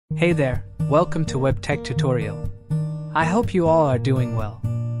Hey there, welcome to Webtech Tutorial. I hope you all are doing well.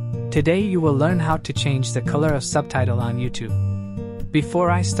 Today you will learn how to change the color of subtitle on YouTube.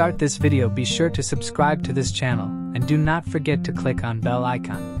 Before I start this video, be sure to subscribe to this channel and do not forget to click on bell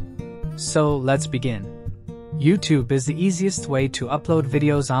icon. So let's begin. YouTube is the easiest way to upload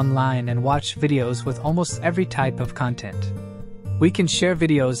videos online and watch videos with almost every type of content. We can share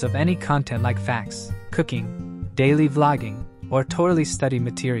videos of any content like facts, cooking, daily vlogging, or totally study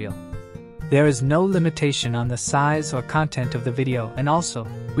material. There is no limitation on the size or content of the video, and also,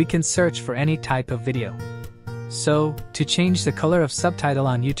 we can search for any type of video. So, to change the color of subtitle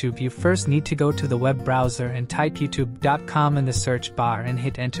on YouTube, you first need to go to the web browser and type youtube.com in the search bar and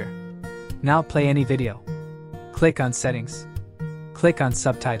hit enter. Now play any video. Click on Settings. Click on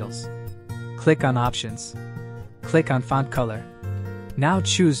Subtitles. Click on Options. Click on Font Color. Now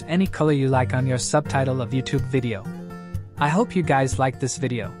choose any color you like on your subtitle of YouTube video. I hope you guys like this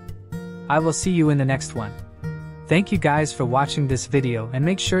video. I will see you in the next one. Thank you guys for watching this video, and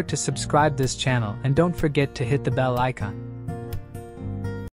make sure to subscribe this channel and don't forget to hit the bell icon.